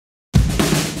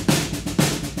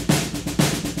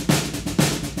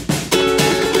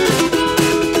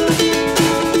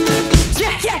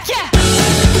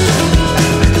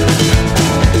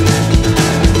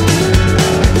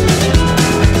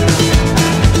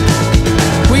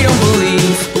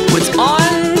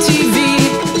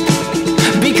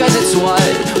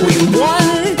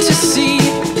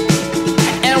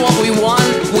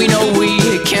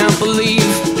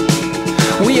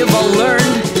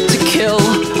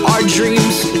our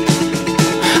dreams.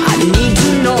 I need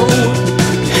to know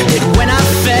that when I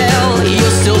fail,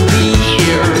 you'll still be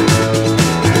here.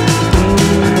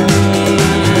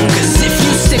 'Cause if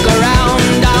you stick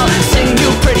around, I'll sing you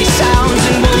pretty sounds,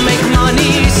 and we'll make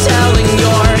money selling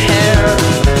your hair.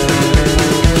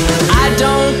 I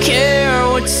don't care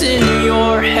what's in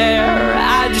your hair,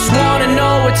 I just wanna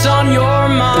know what's on your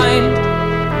mind.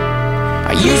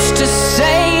 I used to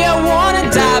say I wanna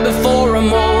die before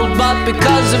I'm old, but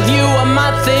because of you I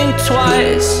might think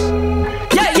twice.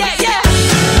 Yeah, yeah, yeah.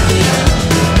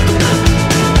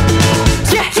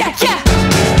 Yeah, yeah, yeah.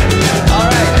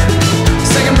 Alright,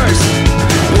 second verse.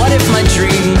 What if my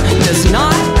dream does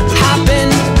not happen?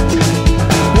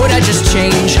 Would I just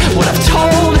change what I've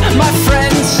told my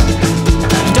friends?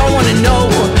 Don't wanna know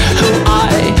who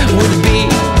I would be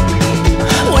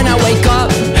when I wake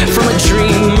up from a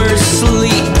dreamer's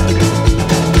sleep.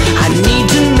 I need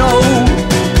to know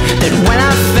that when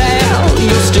I fail,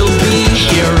 you'll still be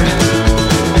here.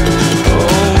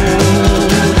 Oh,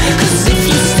 'cause if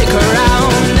you stick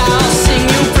around, I'll sing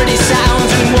you pretty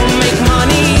sounds, and we'll make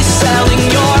money selling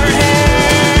your hair.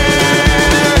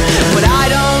 But I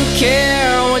don't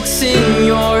care what's in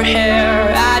your hair,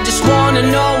 I just wanna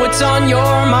know what's on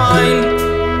your mind.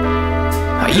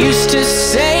 I used to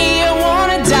say I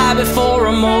wanna die before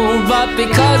I'm old, but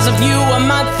because of you I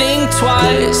might think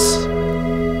twice.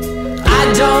 I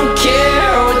don't care